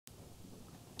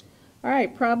All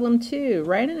right, problem 2.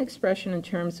 Write an expression in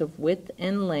terms of width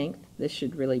and length. This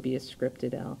should really be a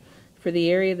scripted L. For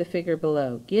the area of the figure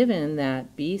below, given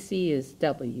that BC is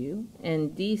W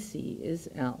and DC is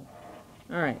L.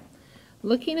 All right,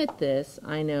 looking at this,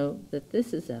 I know that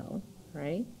this is L,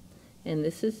 right? And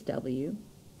this is W,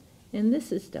 and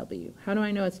this is W. How do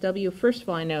I know it's W? First of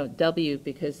all, I know W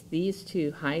because these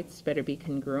two heights better be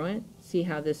congruent. See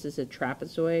how this is a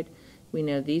trapezoid? We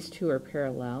know these two are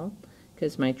parallel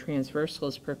because my transversal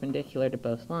is perpendicular to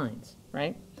both lines,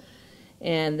 right?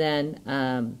 And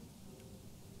then,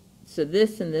 so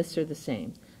this and this are the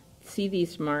same. See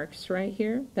these marks right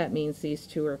here? That means these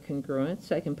two are congruent,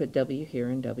 so I can put W here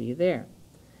and W there.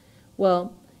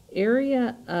 Well,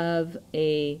 area of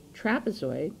a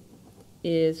trapezoid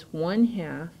is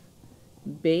 1/2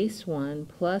 base 1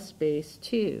 plus base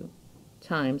 2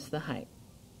 times the height,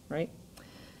 right?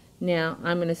 Now,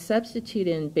 I'm going to substitute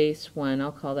in base 1.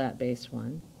 I'll call that base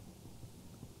 1.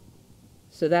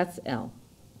 So that's L.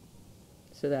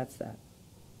 So that's that.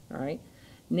 All right.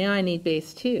 Now I need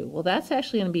base 2. Well, that's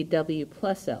actually going to be W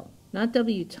plus L. Not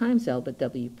W times L, but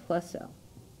W plus L.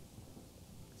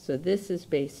 So this is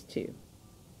base 2.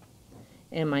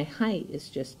 And my height is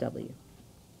just W.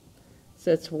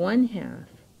 So it's 1/2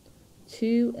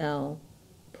 2L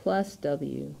plus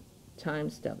W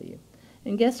times W.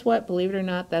 And guess what? Believe it or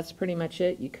not, that's pretty much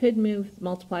it. You could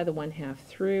multiply the 1/2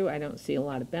 through. I don't see a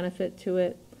lot of benefit to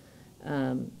it.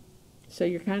 So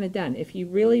you're kind of done. If you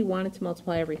really wanted to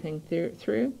multiply everything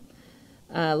through,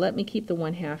 let me keep the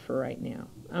 1/2 for right now.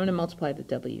 I'm going to multiply the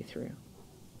W through.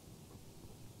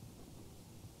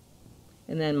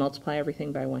 And then multiply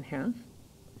everything by 1/2.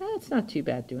 It's not too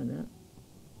bad doing that.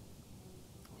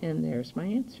 And there's my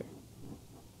answer.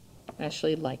 I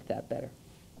actually like that better.